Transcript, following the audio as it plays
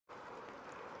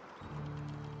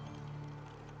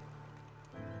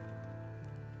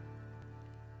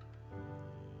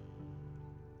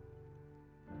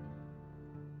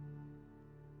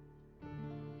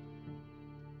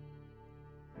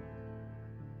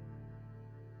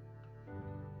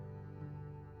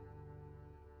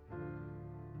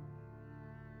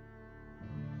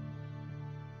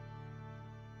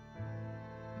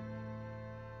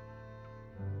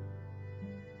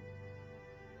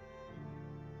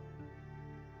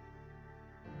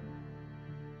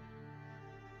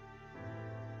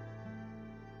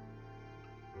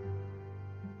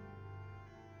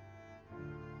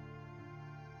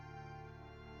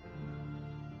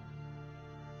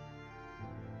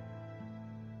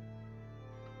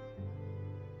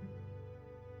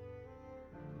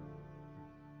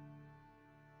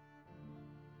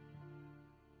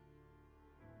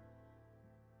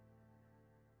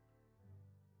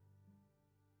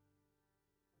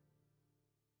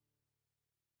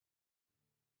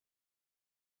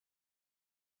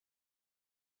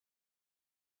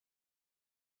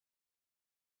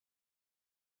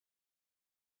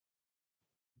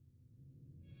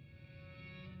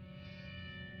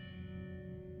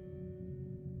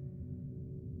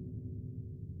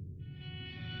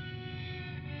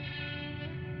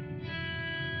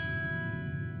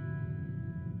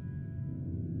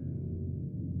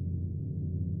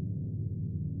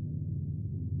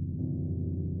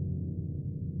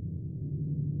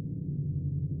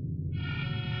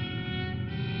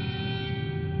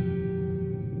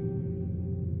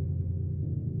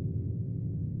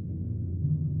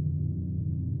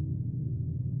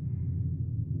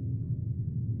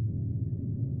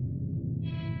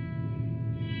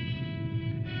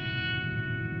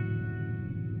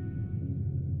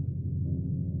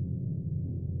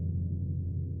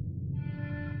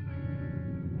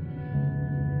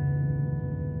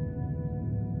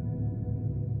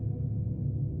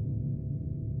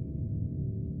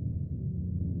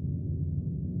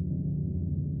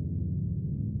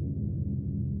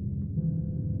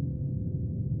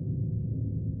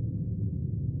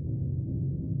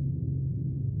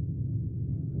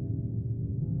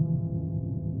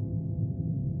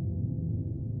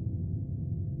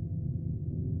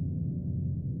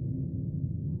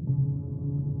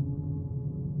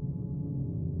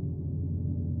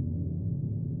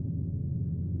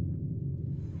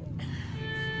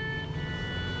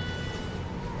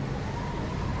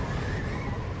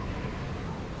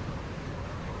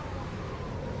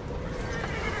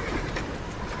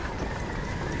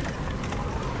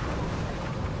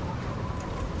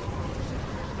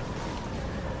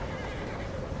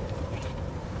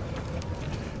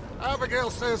Abigail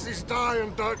says he's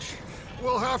dying, Dutch.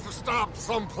 We'll have to stop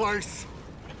someplace.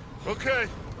 Okay.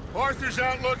 Arthur's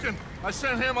out looking. I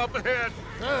sent him up ahead.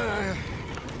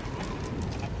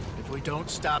 If we don't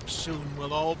stop soon,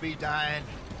 we'll all be dying.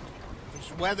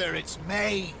 This weather, it's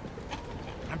May.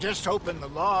 I'm just hoping the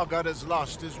law got as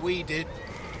lost as we did.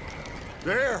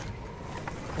 There!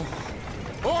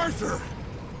 Arthur!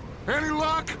 Any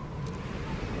luck?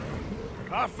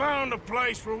 I found a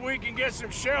place where we can get some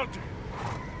shelter.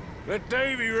 Let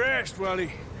Davy rest while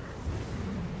he...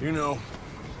 You know.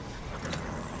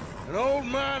 An old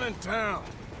mining town.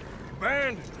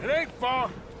 Abandoned. It ain't far.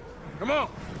 Come on.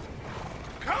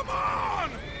 Come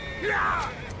on! Yeah!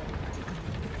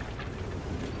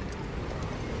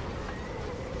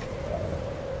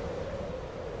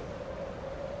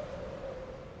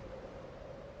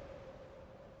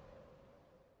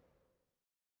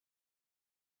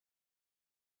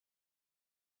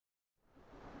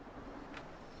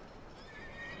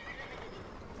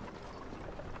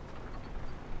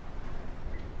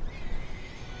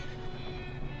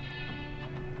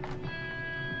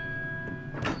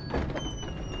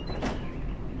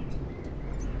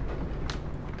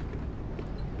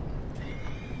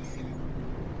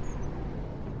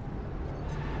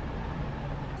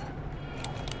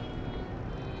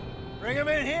 Bring him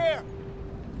in here!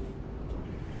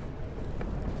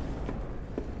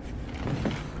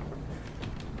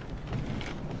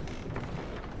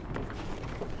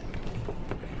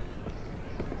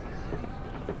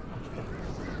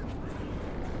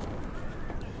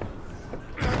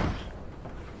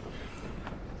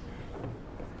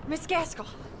 Miss Gaskell,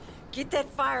 get that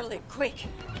fire lit, quick.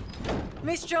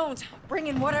 Miss Jones, bring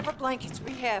in whatever blankets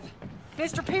we have.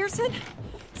 Mr. Pearson,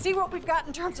 see what we've got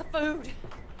in terms of food.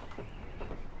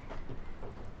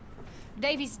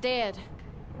 Davy's dead.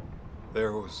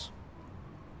 There was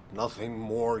nothing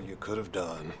more you could have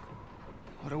done.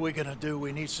 What are we gonna do?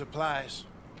 We need supplies.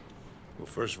 Well,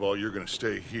 first of all, you're gonna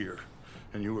stay here,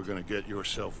 and you were gonna get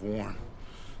yourself warm.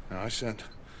 Now, I sent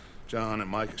John and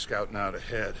Micah scouting out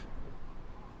ahead.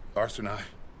 Arthur and I,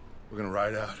 we're gonna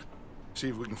ride out, see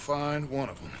if we can find one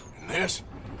of them. And this?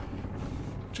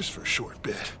 Just for a short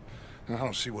bit. And I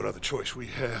don't see what other choice we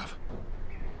have.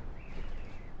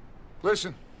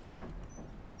 Listen.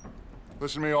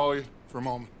 Listen to me, all of you, for a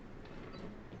moment.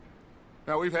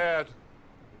 Now, we've had,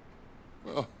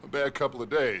 well, a bad couple of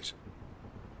days.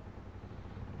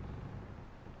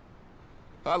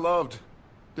 I loved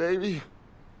Davy,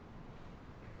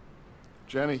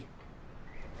 Jenny,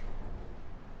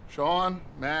 Sean,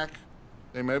 Mac.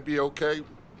 They may be okay.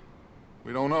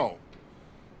 We don't know.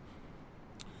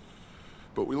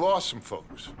 But we lost some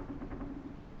folks.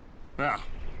 Now,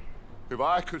 if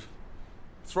I could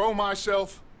throw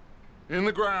myself in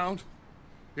the ground,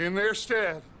 in their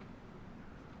stead,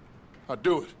 I'd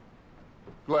do it,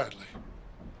 gladly.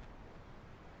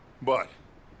 But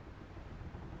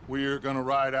we're gonna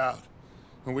ride out,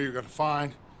 and we're gonna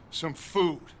find some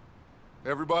food.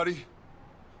 Everybody,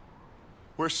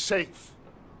 we're safe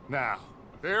now.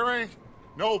 There ain't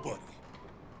nobody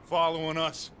following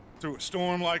us through a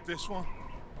storm like this one.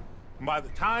 And by the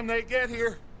time they get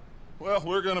here, well,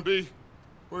 we're gonna be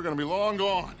long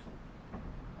gone.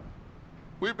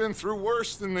 We've been through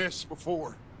worse than this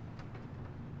before.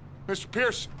 Mr.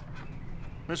 Pearson,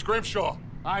 Miss Grimshaw,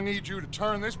 I need you to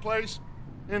turn this place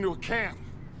into a camp.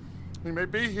 We may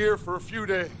be here for a few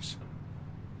days.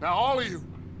 Now, all of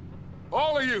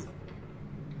you,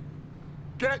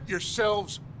 get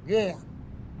yourselves warm.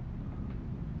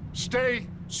 Stay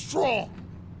strong.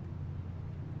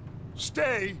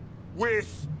 Stay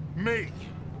with me.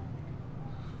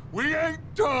 We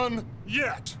ain't done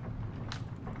yet.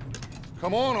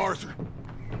 Come on, Arthur.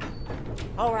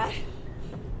 All right.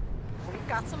 We've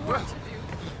got some work to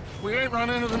do. We ain't run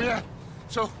into them yet,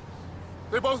 so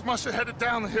they both must have headed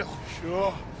down the hill.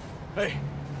 Sure. Hey,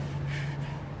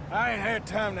 I ain't had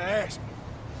time to ask.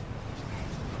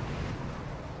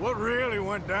 What really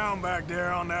went down back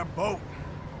there on that boat?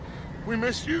 We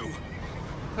missed you.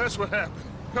 That's what happened.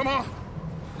 Come on.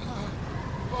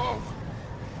 Oh.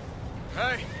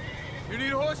 Hey, you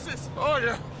need horses? Oh,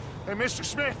 yeah. Hey, Mr.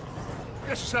 Smith,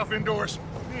 get yourself indoors.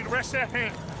 You need to rest that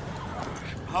hand.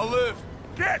 I'll live.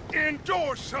 Get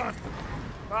indoors, son.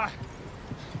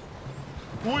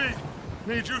 We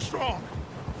need you strong.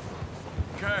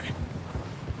 Okay.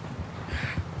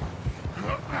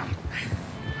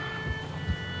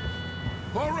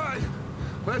 All right,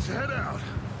 let's head out.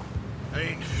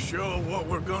 Ain't sure what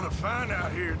we're gonna find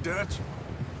out here, Dutch.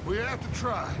 We have to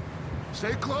try.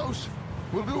 Stay close.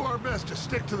 We'll do our best to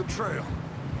stick to the trail.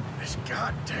 This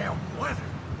goddamn weather.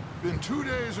 Been 2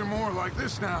 days or more like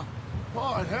this now.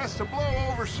 Oh, it has to blow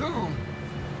over soon.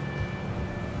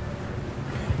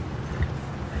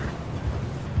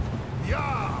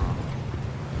 Yeah!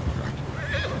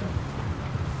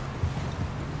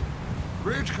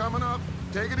 Bridge coming up.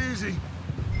 Take it easy.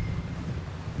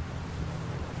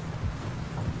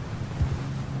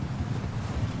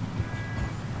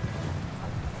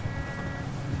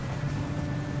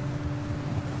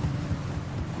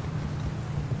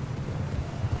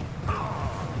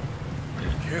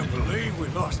 Can't believe we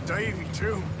lost Davy,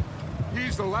 too.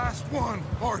 He's the last one,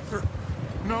 Arthur.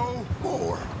 No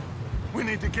more. We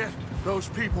need to get those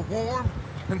people warm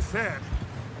and fed.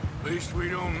 At least we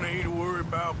don't need to worry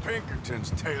about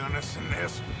Pinkertons tailing us in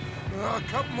this. A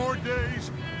couple more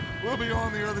days, we'll be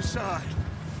on the other side.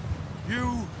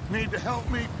 You need to help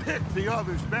me pick the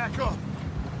others back up.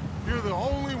 You're the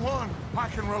only one I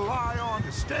can rely on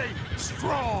to stay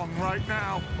strong right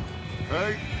now.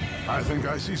 Hey, I think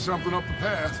I see something up the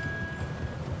path.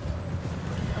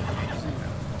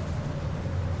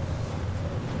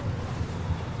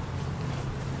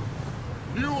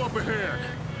 You up ahead.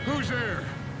 Who's there?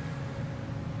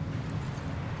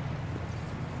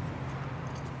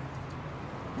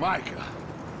 Micah.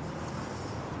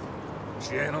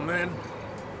 Gentlemen,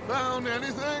 Found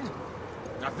anything?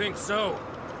 I think so.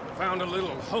 Found a little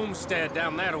homestead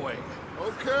down that way.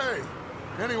 Okay.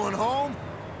 Anyone home?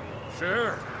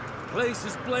 Sure. Place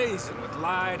is blazing with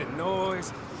light and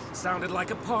noise. Sounded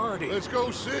like a party. Let's go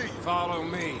see. Follow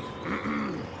me.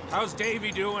 How's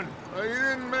Davy doing? He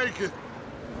didn't make it.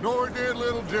 Nor did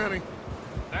little Jenny.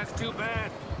 That's too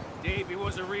bad. Davy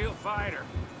was a real fighter.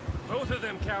 Both of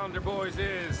them calendar boys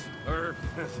is, or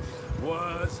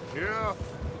was. Yeah,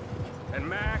 And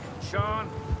Mac, Sean,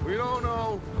 we don't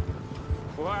know.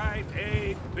 quite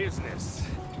a business.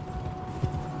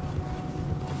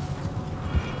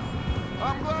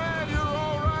 I'm glad you're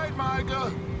all right,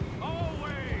 Micah.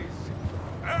 Always.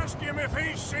 Ask him if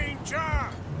he's seen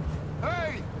John.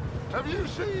 Hey, have you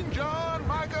seen John,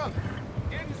 Micah?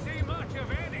 Didn't see much of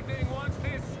anything once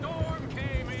this storm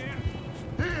came in.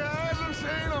 He hasn't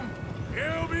seen him.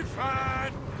 He'll be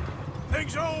fine.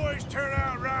 Things always turn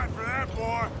out right for that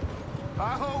boy.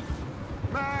 I hope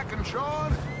Mac and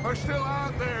Sean are still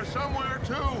out there somewhere,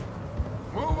 too.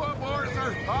 Move up,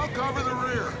 Arthur. I'll cover the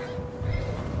rear.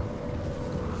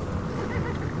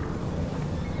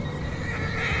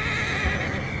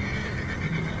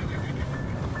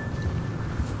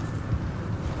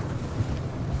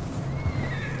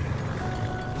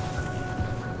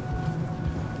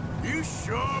 You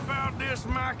sure about this,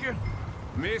 Micah?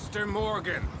 Mr.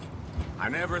 Morgan, I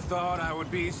never thought I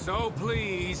would be so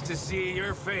pleased to see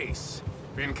your face.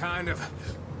 Been kind of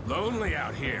lonely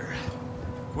out here.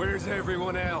 Where's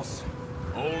everyone else?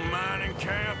 Old mining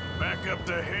camp, back up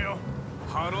the hill.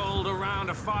 Huddled around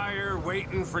a fire,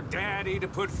 waiting for Daddy to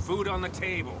put food on the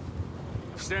table.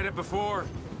 Said it before,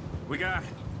 we got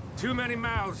too many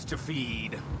mouths to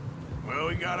feed. Well,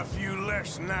 we got a few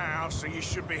less now, so you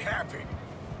should be happy.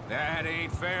 That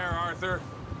ain't fair, Arthur.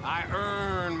 I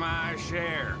earn my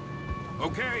share.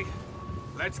 Okay,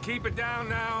 let's keep it down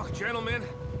now, gentlemen.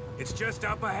 It's just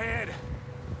up ahead.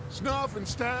 Snuff and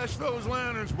stash those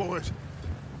lanterns, boys.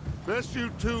 Best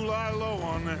you two lie low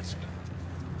on this.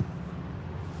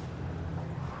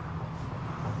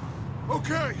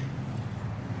 Okay,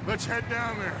 let's head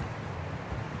down there.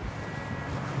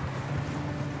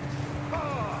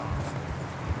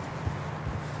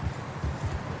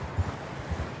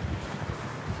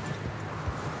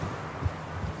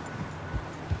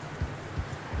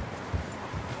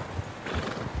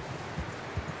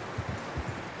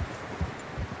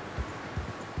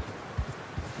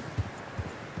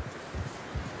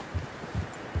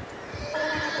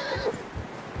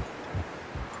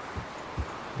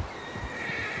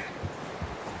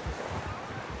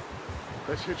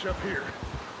 Let's hitch up here.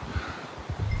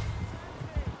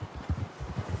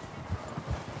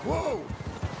 Whoa!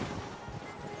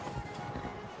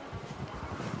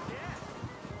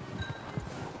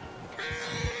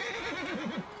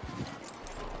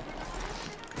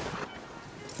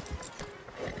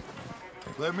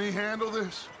 Let me handle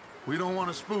this. We don't want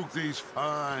to spook these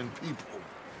fine people.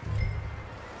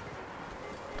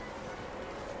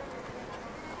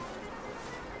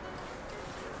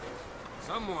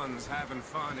 Someone's having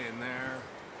fun in there.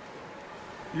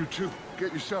 You two,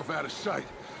 get yourself out of sight.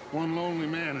 One lonely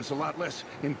man is a lot less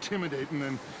intimidating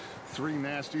than three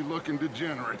nasty-looking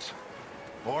degenerates.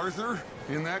 Arthur,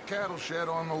 in that cattle shed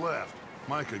on the left.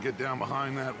 Micah, get down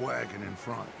behind that wagon in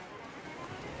front.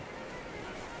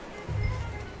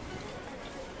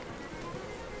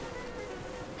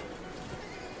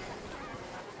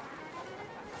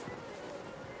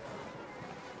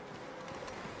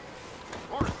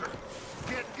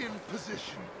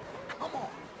 position. Come on.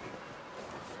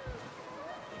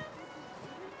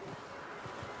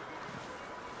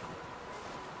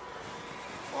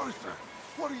 Arthur,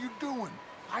 what are you doing?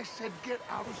 I said get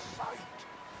out of sight.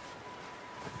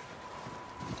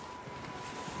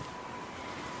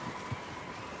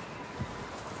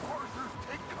 Arthur,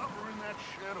 take cover in that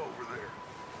shed over there.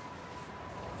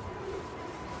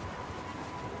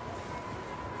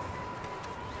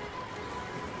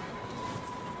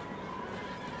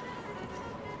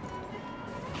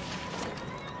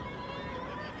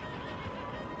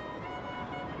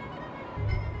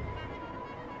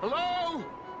 Hello?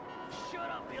 Shut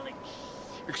up, Billy.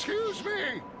 Excuse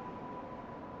me?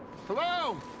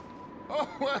 Hello? Oh,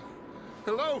 well,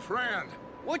 hello, friend.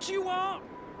 What you want?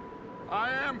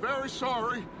 I am very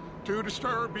sorry to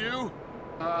disturb you.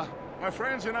 My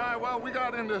friends and I, well, we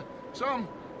got into some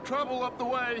trouble up the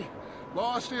way,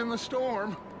 lost in the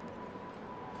storm.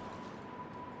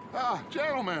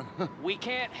 Gentlemen. We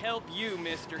can't help you,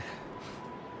 mister.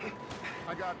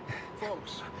 I got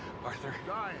folks Arthur.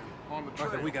 dying on the trail.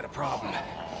 Arthur, we got a problem.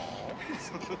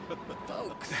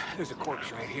 Folks. There's a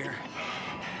corpse right here.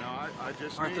 Now, I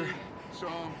just Arthur, need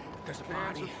some there's a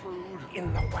cans body of food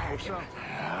in the or wagon. something.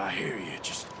 I hear you.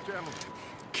 Just Gentlemen,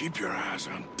 keep your eyes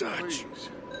on Dutch. please.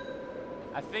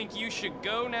 I think you should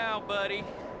go now, buddy.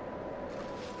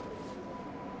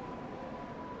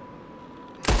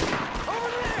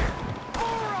 Over there! 4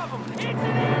 of them! It's an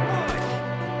ambush!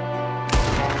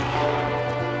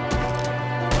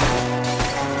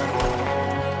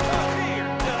 Up here,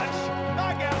 Dutch! I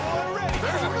got one ready!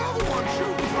 There's another one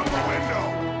shooting from the window.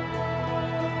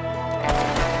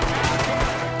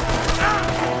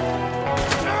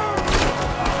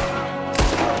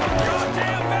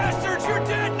 Goddamn bastards, you're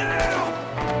dead now!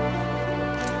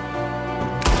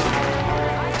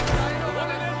 One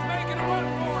of them's making a run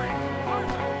for it!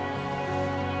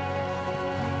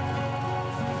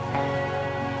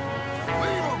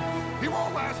 Leave him! He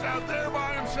won't last out there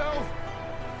by himself!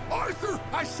 Arthur,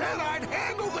 I said I'd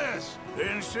handle this!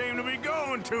 Didn't seem to be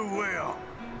going too well.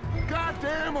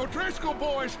 Goddamn O'Driscoll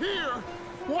boys here!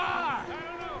 Why? I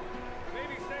don't know.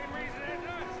 Maybe same reason as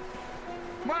us.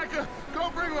 Micah, go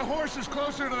bring the horses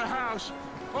closer to the house.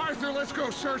 Arthur, let's go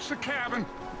search the cabin.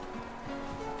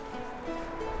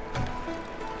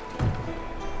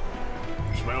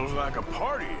 Smells like a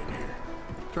party in here.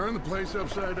 Turn the place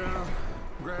upside down.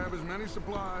 Grab as many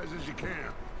supplies as you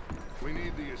can. We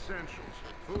need the essentials.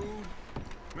 Food,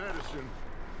 medicine,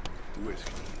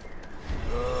 whiskey.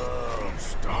 Oh, I'm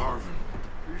starving.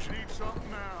 You should eat something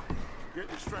now. Get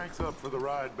your strength up for the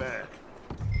ride back.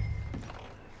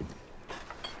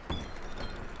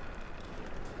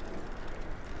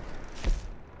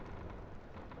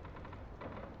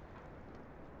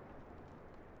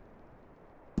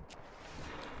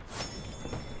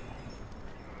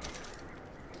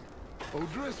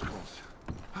 O'Driscoll's.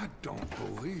 I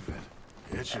don't believe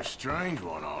it. It's a strange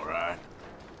one, all right.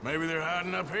 Maybe they're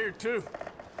hiding up here, too.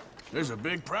 There's a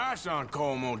big price on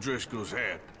Colm O'Driscoll's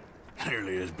head.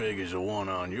 Nearly as big as the one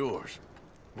on yours.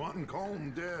 Wanting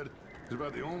Colm dead is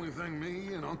about the only thing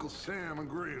me and Uncle Sam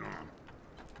agreed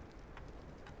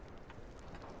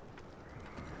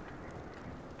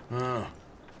on. Huh.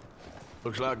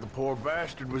 Looks like the poor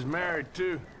bastard was married,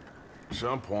 too. At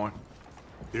some point.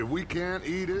 If we can't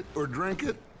eat it or drink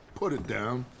it, put it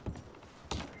down.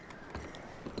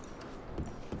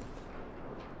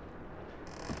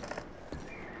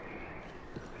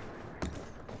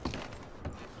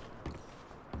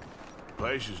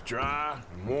 Place is dry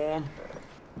and warm.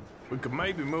 We could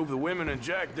maybe move the women and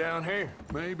Jack down here.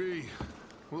 Maybe.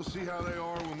 We'll see how they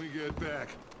are when we get back.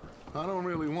 I don't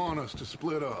really want us to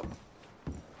split up.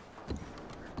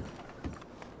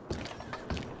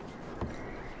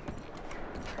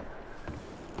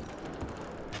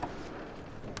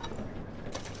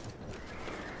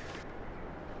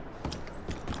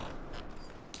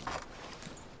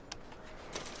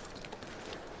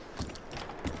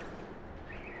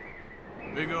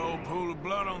 Big old pool of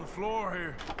blood on the floor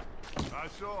here. I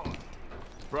saw it.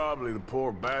 Probably the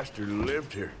poor bastard who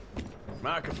lived here.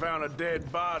 Micah found a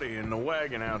dead body in the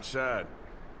wagon outside.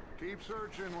 Keep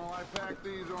searching while I pack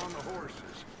these on the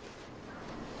horses.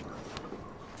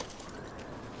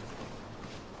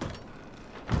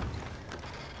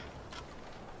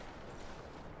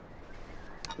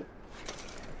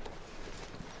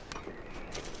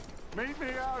 Meet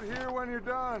me out here when you're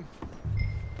done.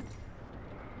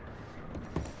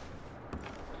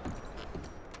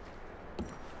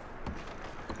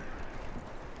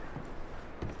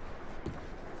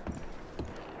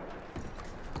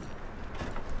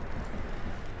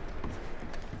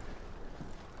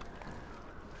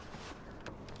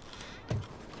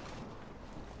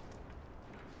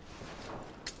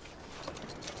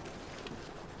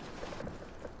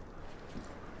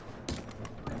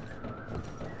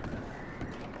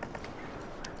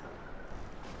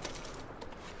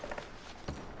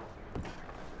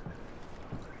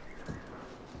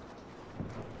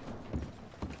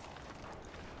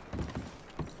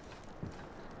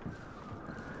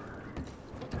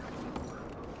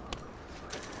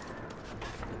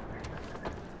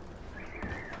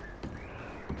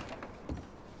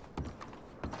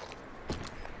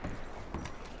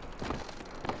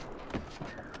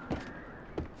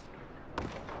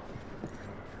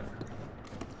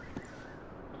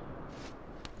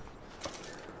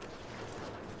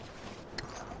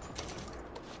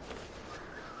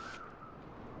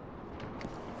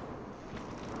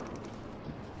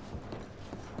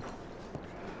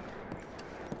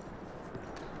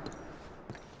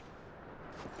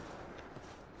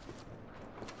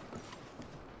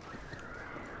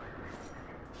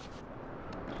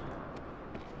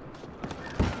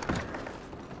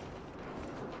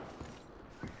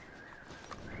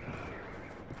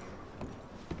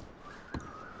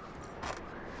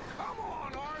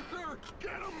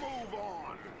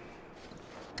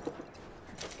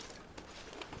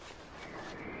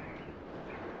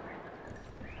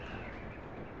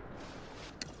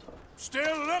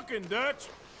 Still looking, Dutch.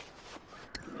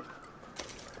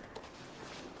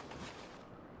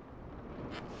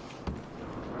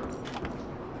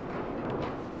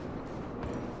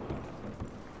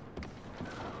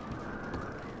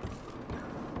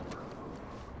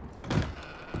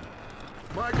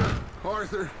 Micah,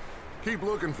 Arthur, keep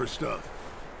looking for stuff.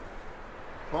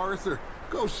 Arthur,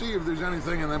 go see if there's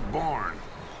anything in that barn.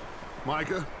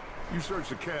 Micah, you search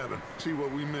the cabin, see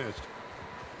what we missed.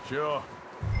 Sure.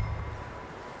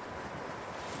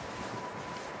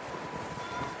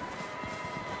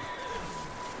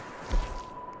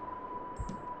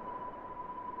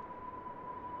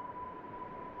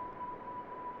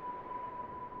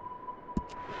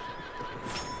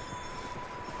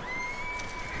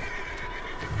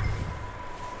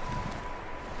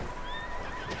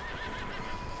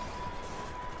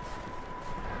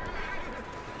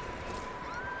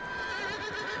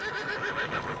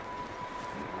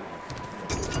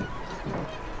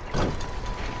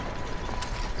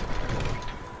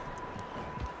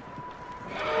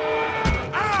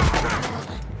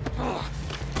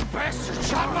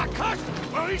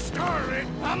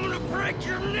 I'm gonna break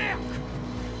your neck!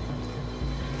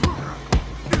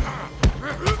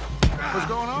 What's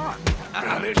going on?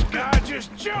 This guy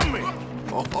just jumped me!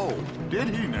 Oh, did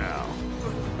he now?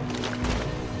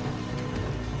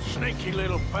 Sneaky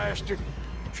little bastard.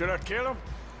 Should I kill him?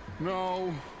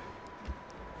 No.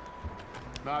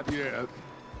 Not yet.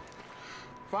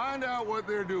 Find out what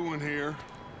they're doing here,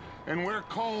 and where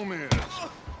Colm is.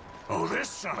 Oh, this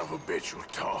son of a bitch will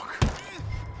talk.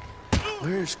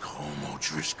 Where's Colm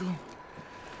O'Driscoll?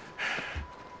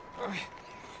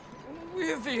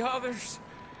 With the others.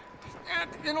 At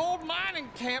an old mining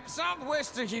camp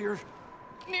southwest of here.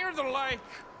 Near the lake.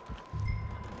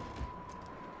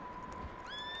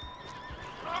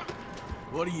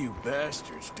 What are you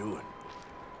bastards doing?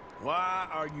 Why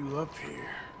are you up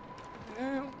here?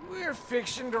 We're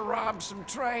fixing to rob some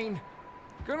train.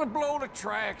 Gonna blow the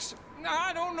tracks.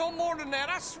 I don't know more than that,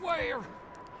 I swear.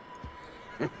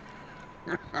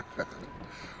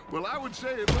 Well, I would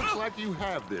say it looks like you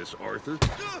have this, Arthur.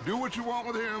 Do what you want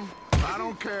with him. I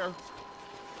don't care.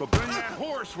 But bring that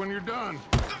horse when you're done.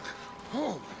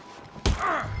 Oh.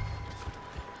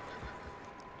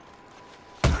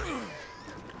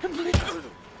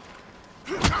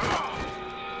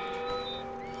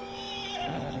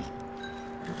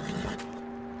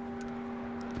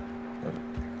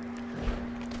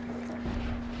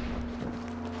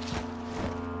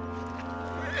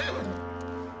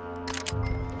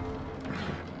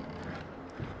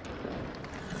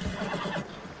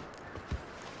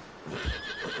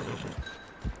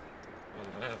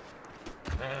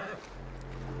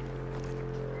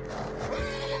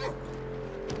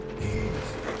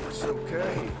 It's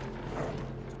okay.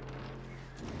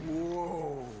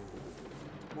 Whoa.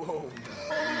 Whoa.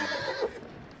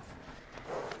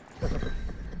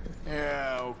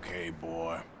 Yeah, okay,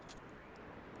 boy.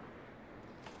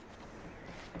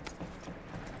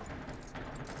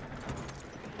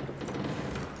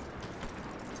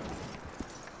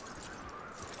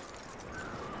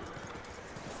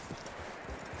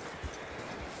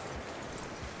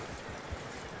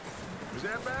 Is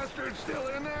that bastard still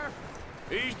in there?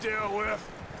 He's dealt with.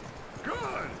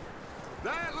 Good.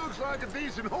 That looks like a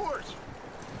decent horse.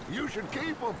 You should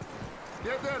keep him.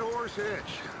 Get that horse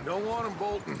hitched. Don't want him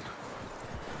bolting.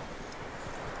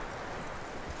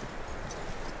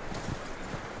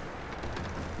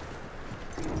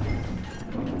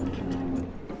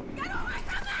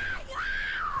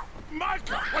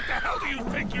 Micah, what the hell do you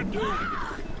think you're doing?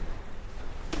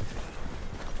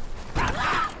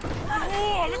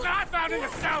 Oh, look what I found in the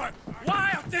cellar!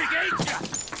 Wild thing, ain't ya?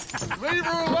 Leave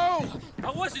her alone! I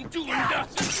wasn't doing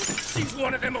nothing. She's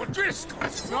one of them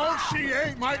O'Driscolls. No, she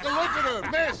ain't, Micah. Look at her.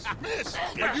 Miss! Miss!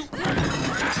 Are you...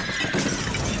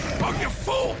 Oh, you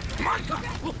fool! Micah!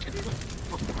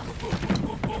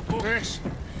 Miss,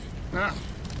 now,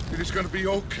 it is gonna be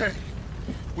okay.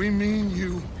 We mean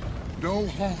you no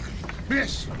harm.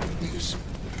 Miss! Miss.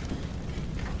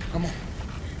 Come on.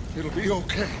 It'll be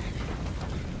okay.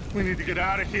 We need to get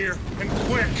out of here, and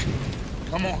quick.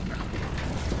 Come on now.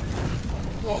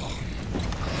 Oh.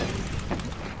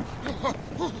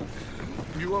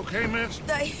 You okay, miss?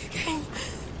 They came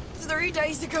 3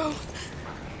 days ago.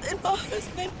 And my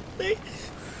husband, they...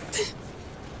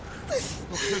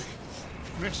 Okay.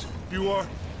 Miss, you are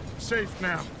safe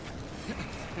now.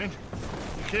 And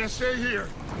you can't stay here.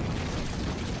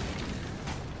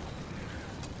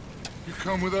 You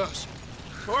come with us.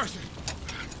 Arthur!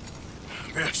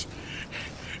 Miss,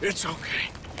 it's okay.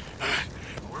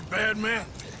 We're bad men.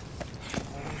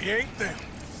 We ain't them.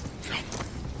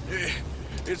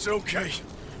 It's okay.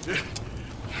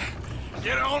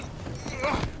 Get on.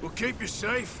 We'll keep you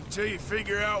safe until you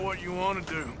figure out what you want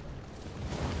to do.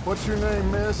 What's your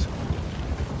name, miss?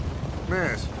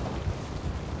 Miss?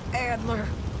 Adler.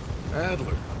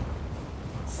 Adler.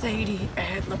 Sadie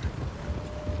Adler.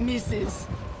 Mrs.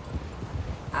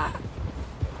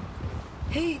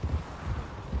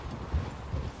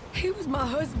 He was my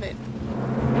husband.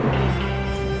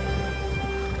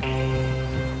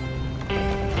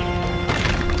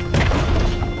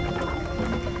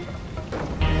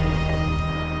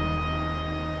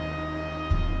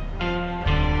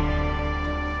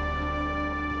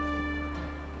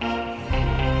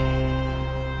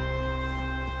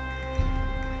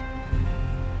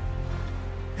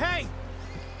 Hey!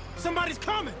 Somebody's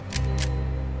coming!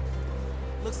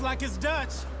 Looks like it's Dutch.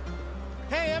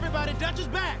 Hey, everybody, Dutch is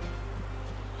back!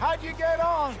 How'd you get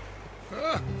on?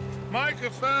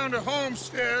 Micah found a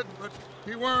homestead, but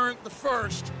he weren't the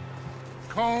first.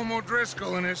 Colm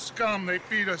O'Driscoll and his scum, they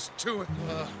beat us to it.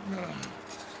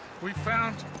 We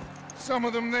found some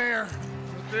of them there,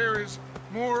 but there is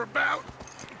more about,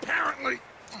 apparently.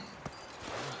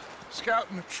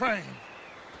 Scouting the train.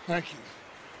 Thank you.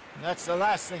 That's the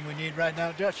last thing we need right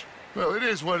now, Dutch. Well, it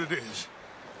is what it is.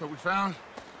 But we found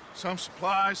some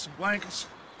supplies, some blankets,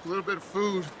 a little bit of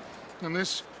food, and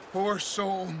this poor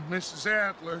soul, Mrs.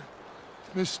 Adler,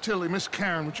 Miss Tilly, Miss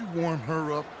Karen, would you warm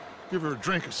her up? Give her a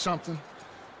drink or something?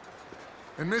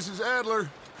 And Mrs. Adler,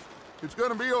 it's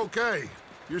gonna be okay.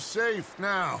 You're safe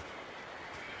now.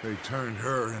 They turned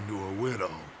her into a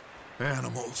widow.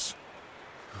 Animals.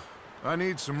 I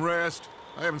need some rest.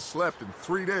 I haven't slept in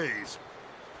 3 days.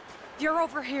 You're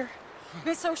over here.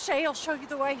 Miss O'Shea will show you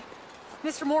the way.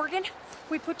 Mr. Morgan,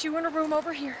 we put you in a room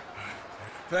over here.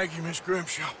 Thank you, Miss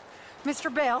Grimshaw.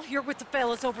 Mr. Bell, you're with the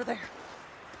fellas over there.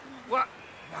 What?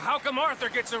 How come Arthur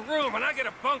gets a room and I get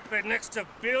a bunk bed next to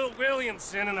Bill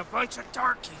Williamson and a bunch of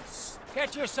darkies?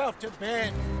 Get yourself to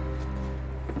bed.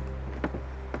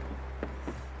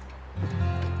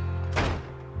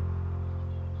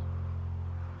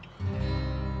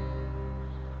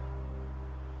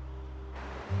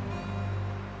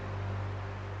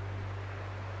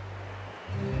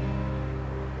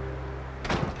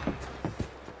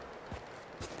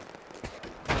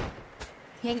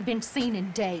 He ain't been seen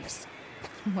in days.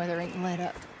 Weather ain't let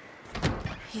up.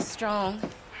 He's strong,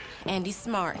 and he's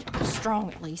smart.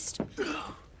 Strong, at least.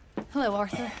 Hello,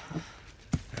 Arthur.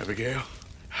 Abigail?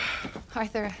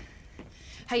 Arthur,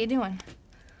 how you doing?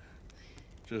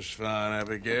 Just fine,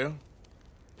 Abigail.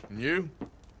 And you?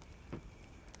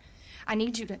 I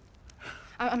need you to...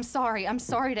 I'm sorry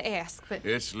to ask, but...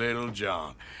 It's little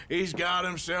John. He's got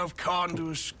himself caught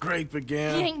into a scrape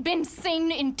again. He ain't been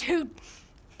seen in 2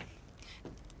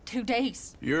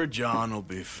 days. Your John will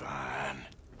be fine.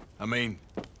 I mean,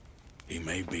 he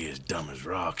may be as dumb as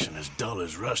rocks and as dull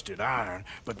as rusted iron,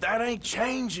 but that ain't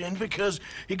changing because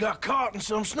he got caught in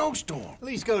some snowstorm.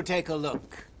 Please go take a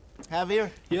look.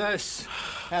 Javier? Yes.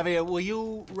 Javier, will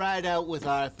you ride out with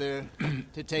Arthur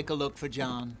to take a look for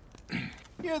John?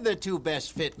 You're the 2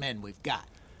 best fit men we've got.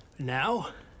 Now?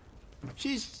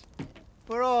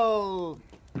 We're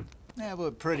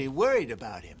pretty worried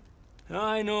about him.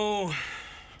 I know.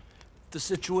 If the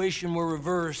situation were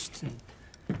reversed, and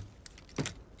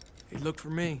he'd look for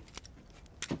me.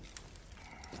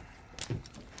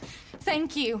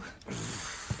 Thank you.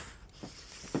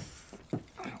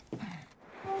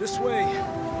 This way.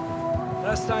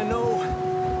 Last I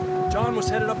know, John was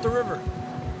headed up the river.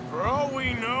 For all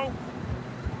we know,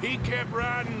 he kept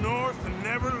riding north and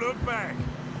never looked back.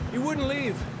 He wouldn't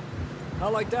leave.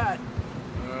 Not like that.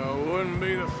 Wouldn't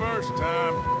be the first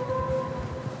time.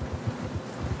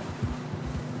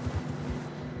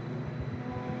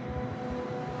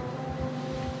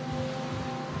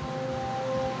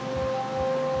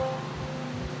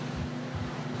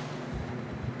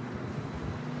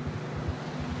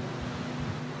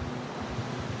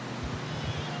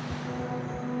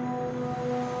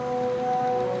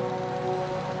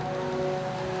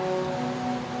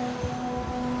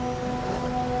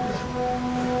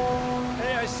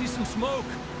 Smoke.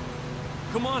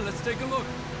 Come on, let's take a look.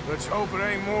 Let's hope it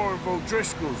ain't more of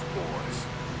O'Driscoll's boys.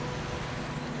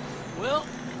 Well,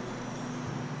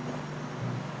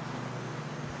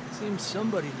 seems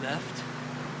somebody left.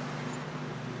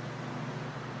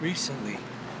 Recently.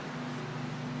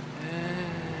 And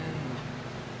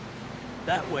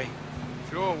that way.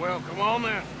 Sure, well, come on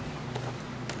then.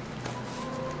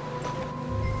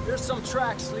 There's some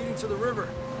tracks leading to the river.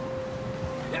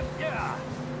 Yep, yeah.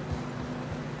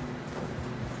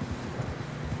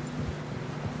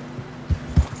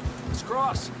 Let's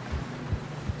cross.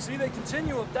 See, they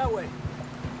continue up that way.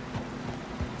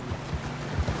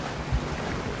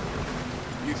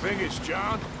 You think it's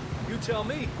John? You tell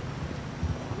me.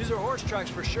 These are horse tracks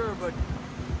for sure, but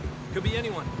could be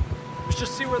anyone. Let's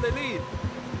just see where they lead.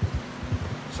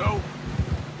 So,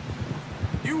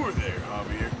 you were there,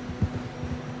 Javier.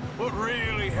 What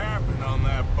really happened on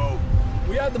that boat?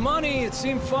 We had the money, it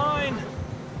seemed fine.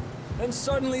 Then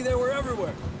suddenly they were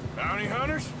everywhere. Bounty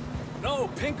hunters? No,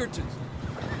 Pinkertons.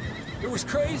 It was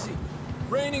crazy.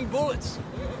 Raining bullets.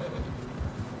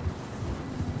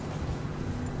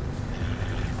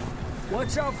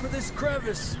 Watch out for this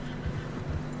crevice.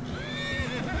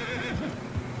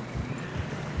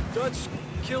 Dutch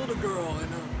killed a girl in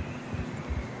a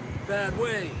bad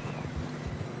way.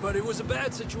 But it was a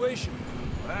bad situation.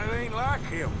 That ain't like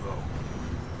him, though.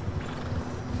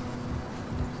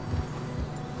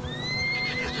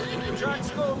 The tracks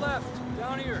go left,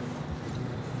 down here.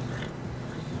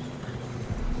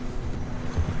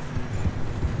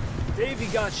 Davey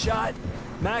got shot.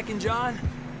 Mac and John,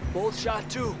 both shot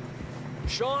too.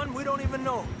 Sean, we don't even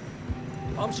know.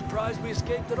 I'm surprised we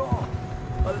escaped at all.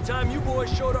 By the time you boys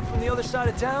showed up from the other side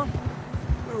of town,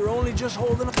 we were only just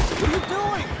holding on. What are you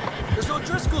doing? There's no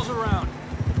Driscolls around.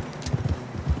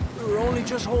 We were only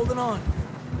just holding on.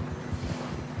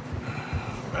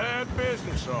 Bad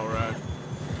business, all right.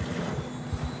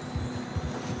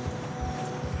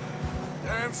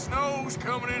 Damn snow's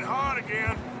coming in hot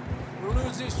again. We'll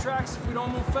lose these tracks if we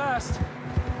don't move fast.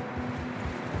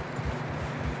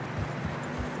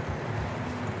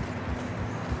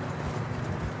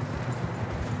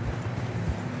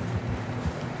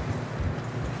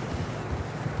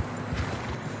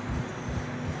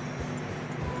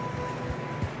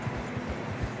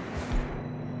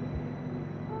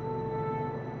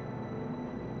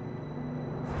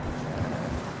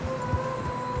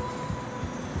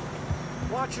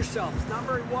 Watch yourself. It's not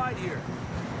very wide here.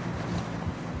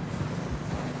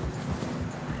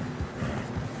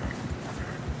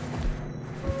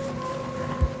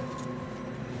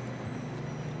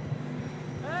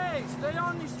 Hey, stay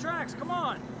on these tracks. Come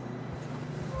on.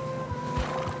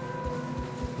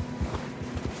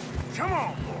 Come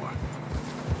on, boy.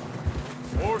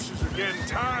 Horses are getting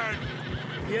tired.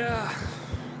 Yeah,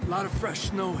 a lot of fresh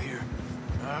snow here.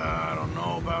 I don't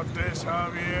know about this,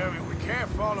 Javier. I mean, we can't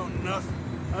follow nothing.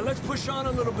 Let's push on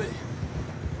a little bit.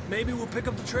 Maybe we'll pick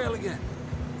up the trail again.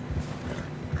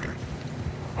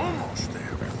 Almost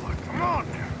there, boy. Come on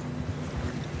now.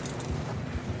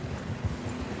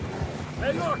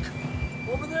 Hey, look!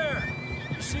 Over there!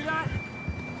 You see that?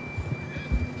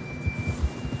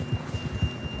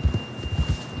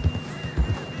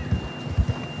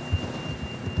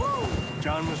 Whoa!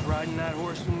 John was riding that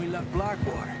horse when we left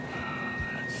Blackwater.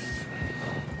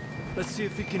 Let's see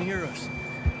if he can hear us.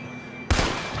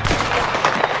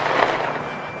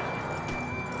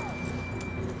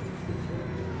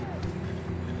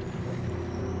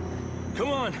 Come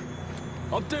on!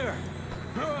 Up there!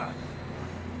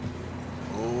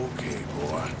 Okay,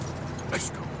 boy. Let's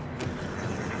go.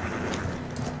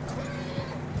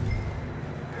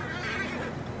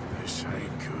 This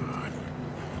ain't good.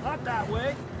 Not that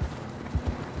way.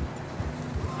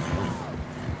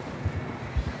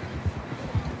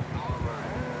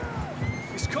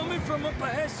 He's coming from up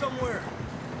ahead somewhere.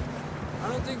 I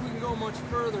don't think we can go much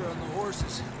further on the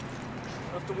horses.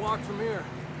 We'll have to walk from here.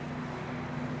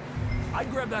 I'd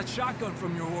grab that shotgun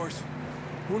from your horse.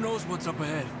 Who knows what's up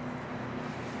ahead?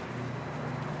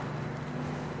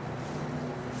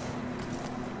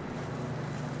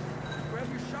 Grab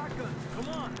your shotgun. Come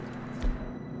on.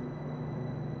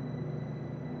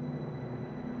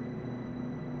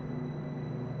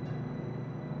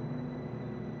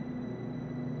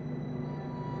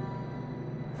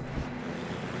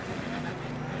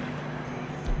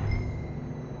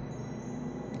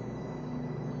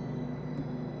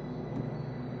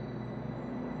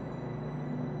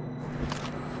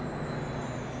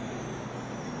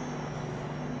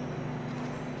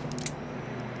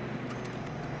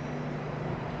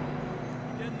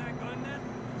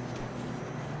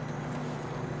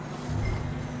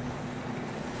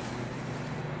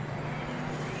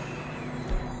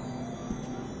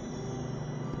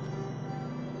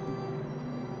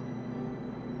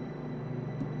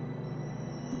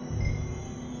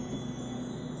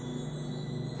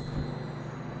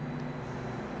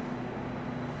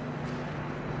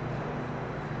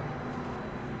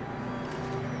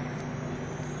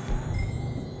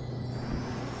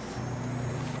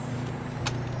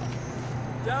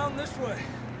 Down this way.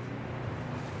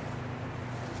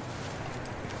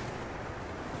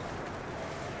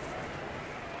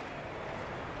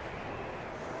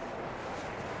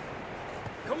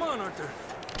 Come on, Arthur.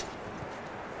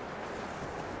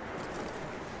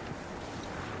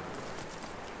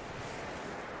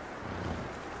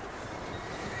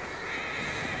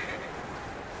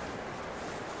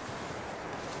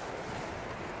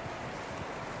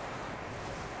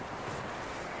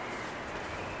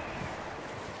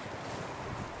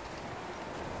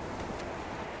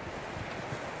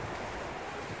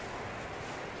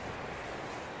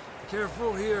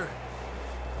 Careful here.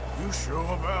 You sure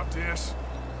about this?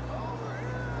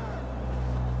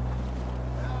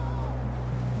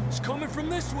 It's coming from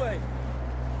this way.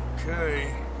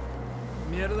 Okay.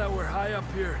 Mierda, we're high up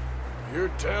here. You're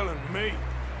telling me.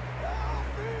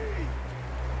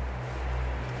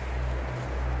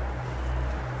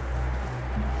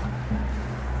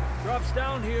 Drops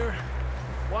down here.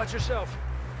 Watch yourself.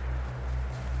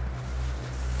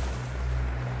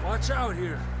 Watch out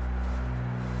here.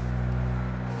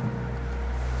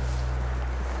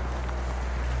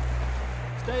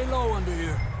 Stay low under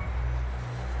here.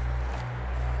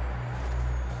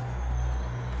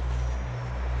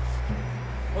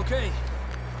 Okay,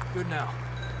 good now.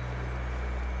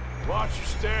 Watch your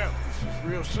step. This is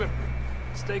real slippery.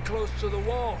 Stay close to the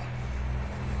wall.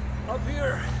 Up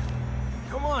here.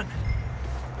 Come on.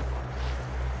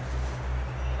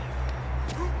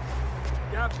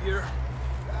 Gap here.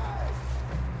 Guys,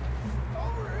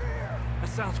 over here. That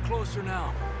sounds closer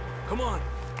now. Come on.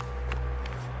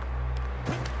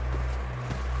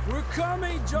 We're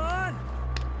coming, John!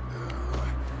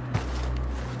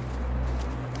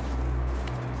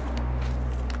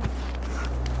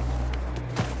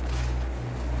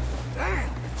 Damn,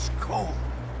 it's cold.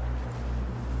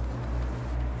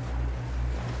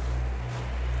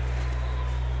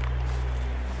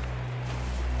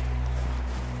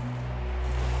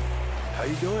 How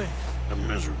you doing? I'm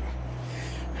miserable.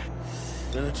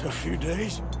 Been a tough few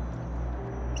days.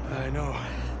 I know.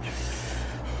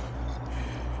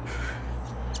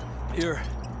 Here,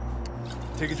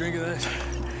 take a drink of this.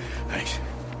 Thanks.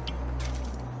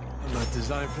 I'm not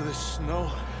designed for this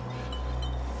snow.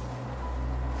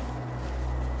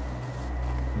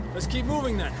 Let's keep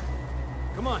moving then.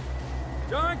 Come on.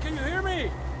 John, can you hear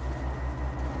me?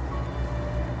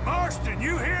 Marston,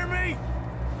 you hear me?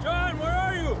 John, where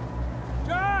are you?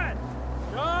 John!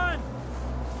 John!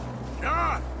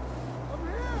 John! I'm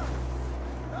here!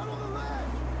 Out on the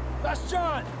ledge! That's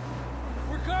John!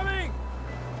 We're coming!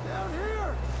 Down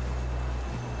here!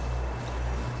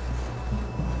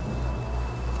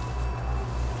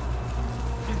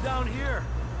 He's down here.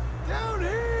 Down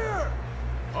here!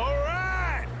 All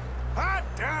right! Hot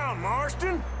down,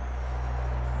 Marston!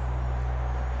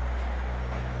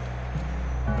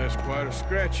 That's quite a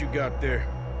scratch you got there.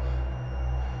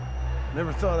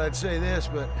 Never thought I'd say this,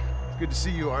 but it's good to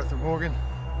see you, Arthur Morgan.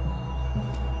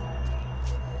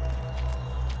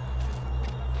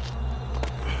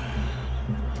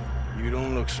 You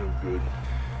don't look so good.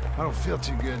 I don't feel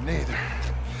too good, neither.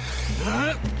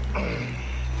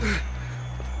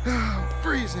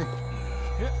 Freezing.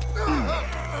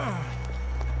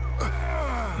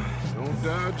 Don't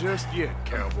die just yet,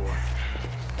 cowboy.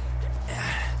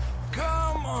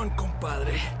 Come on,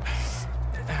 compadre.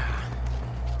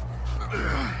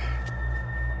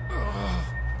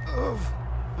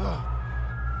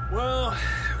 Well,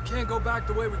 we can't go back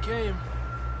the way we came.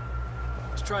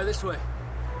 Let's try this way.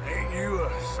 Ain't you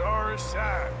a sorry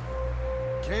sight?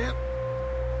 Can't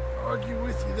argue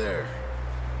with you there.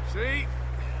 See?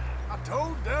 I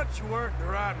told Dutch you weren't the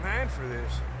right man for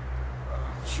this.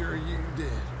 I'm sure you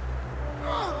did.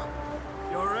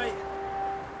 You all right?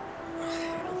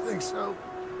 I don't think so.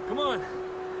 Come on.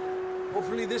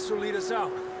 Hopefully this will lead us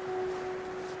out.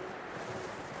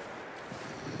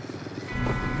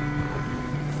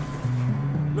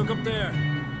 Look up there.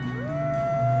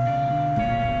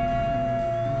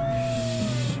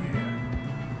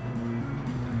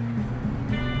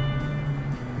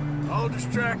 I'll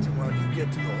distract him while you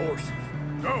get to the horses.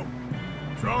 Go!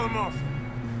 Draw them off.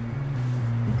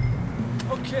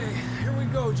 Okay, here we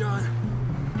go, John.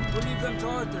 We'll leave them to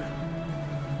Arthur.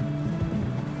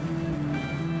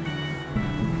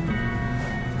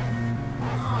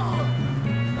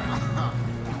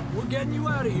 We're getting you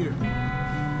out of here.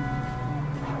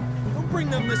 Don't bring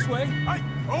them this way. Hey,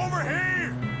 over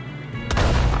here!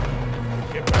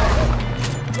 Get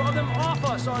back! Draw them off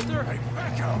us, Arthur. Hey,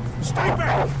 back up! Stay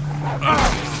back!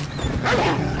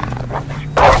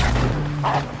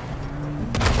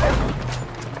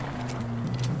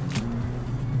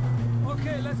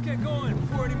 Okay, let's get going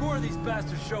before any more of these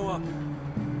bastards show up.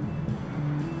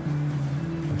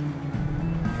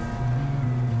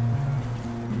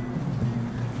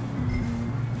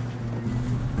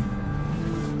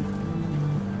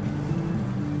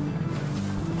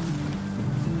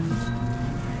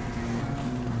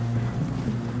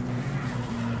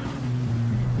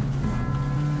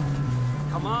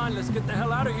 Come on, let's get the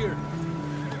hell out of here.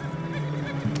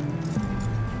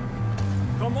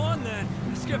 Come on, then.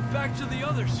 Let's get back to the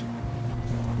others.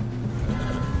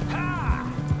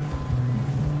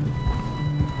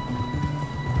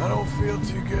 I don't feel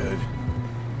too good.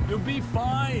 You'll be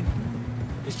fine.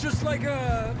 It's just like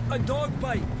a dog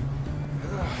bite.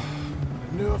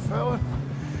 Knew a fella,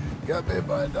 got bit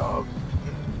by a dog,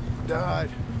 died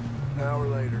an hour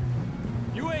later.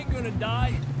 You ain't gonna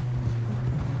die.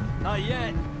 Not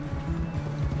yet.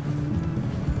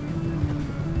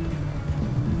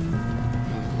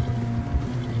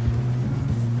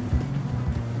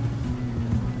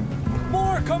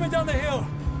 More coming down the hill.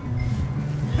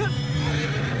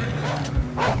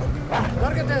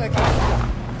 Lárgate de aquí.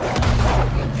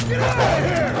 Get out of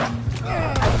here!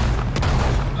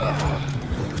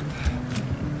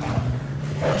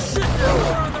 Shit, there's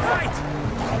more on the right!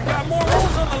 We got more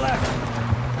wolves on the left!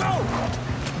 Go!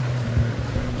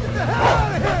 Get the hell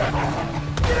out of here!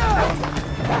 Get out!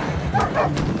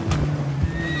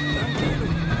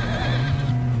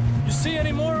 You see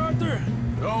any more, Arthur?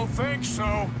 Don't think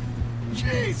so.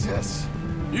 Jesus!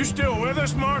 You still with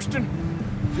us, Marston?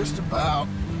 Just about.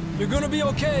 You're gonna be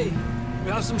okay.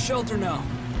 We have some shelter now.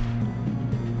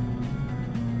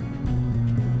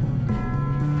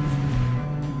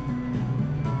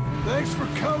 Thanks for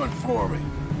coming for me.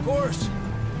 Of course.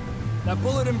 That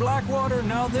bullet in Blackwater,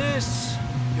 now this.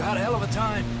 You had a hell of a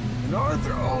time. And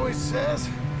Arthur always says,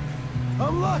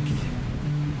 I'm lucky.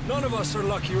 None of us are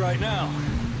lucky right now.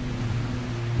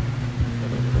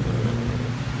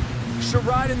 Should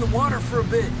ride in the water for a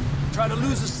bit. Try to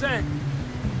lose the scent.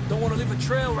 Don't want to leave a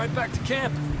trail right back to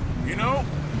camp. You know,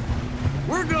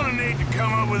 we're gonna need to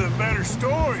come up with a better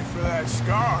story for that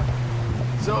scar.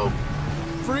 So,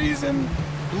 freezing,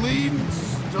 bleeding,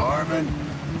 starving,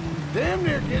 damn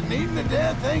near getting eaten to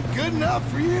death ain't good enough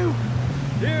for you?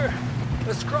 Here,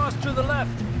 let's cross to the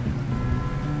left.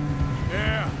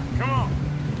 Yeah, come on.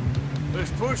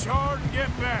 Let's push hard and get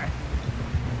back.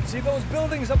 See those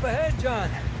buildings up ahead, John?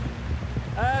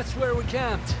 That's where we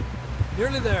camped.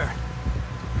 Nearly there.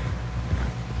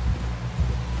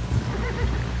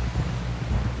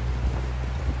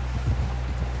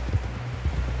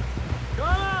 Come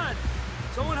on!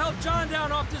 Someone help John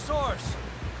down off this horse.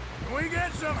 Can we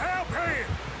get some help here?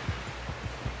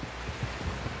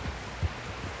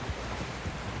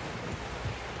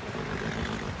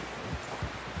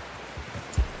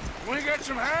 Can we get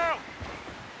some help?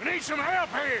 We need some help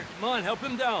here. Come on, help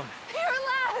him down. You're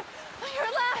alive! You're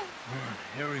alive!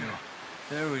 Here we go.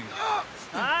 There we go.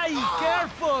 Ay,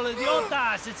 careful,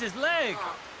 idiotas! It's his leg.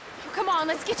 Come on,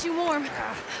 let's get you warm.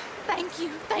 Thank you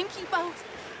both.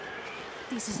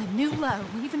 This is a new low,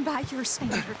 even by your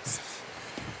standards.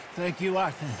 Thank you,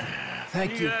 Arthur.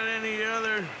 Thank you. You got any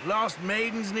other lost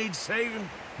maidens need saving?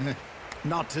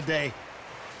 Not today.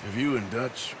 Have you and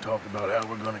Dutch talked about how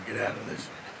we're gonna get out of this?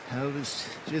 I was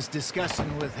just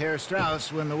discussing with Herr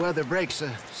Strauss when the weather breaks.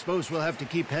 Suppose we'll have to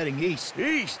keep heading east.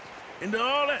 East? Into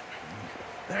all that...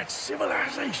 That's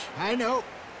civilization. I know.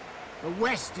 The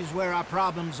west is where our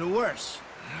problems are worse.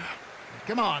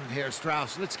 Come on, Herr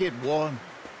Strauss, let's get warm.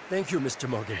 Thank you, Mr.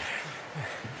 Morgan.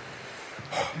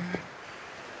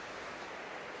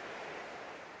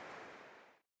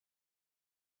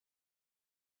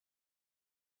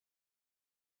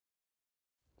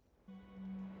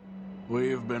 We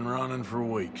have been running for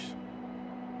weeks.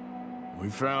 We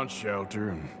found shelter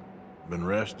and been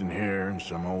resting here in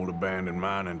some old abandoned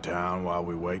mining town while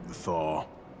we wait the thaw.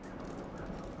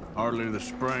 Hardly the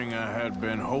spring I had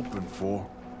been hoping for.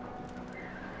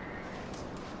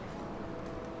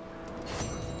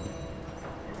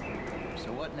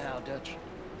 So what now, Dutch?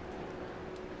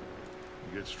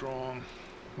 We get strong,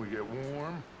 we get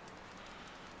warm,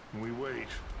 and we wait.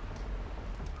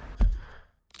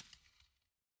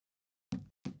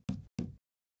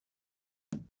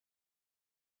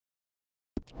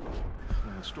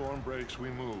 When the storm breaks, we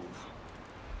move.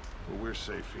 But we're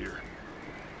safe here.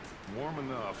 Warm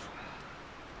enough.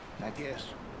 I guess.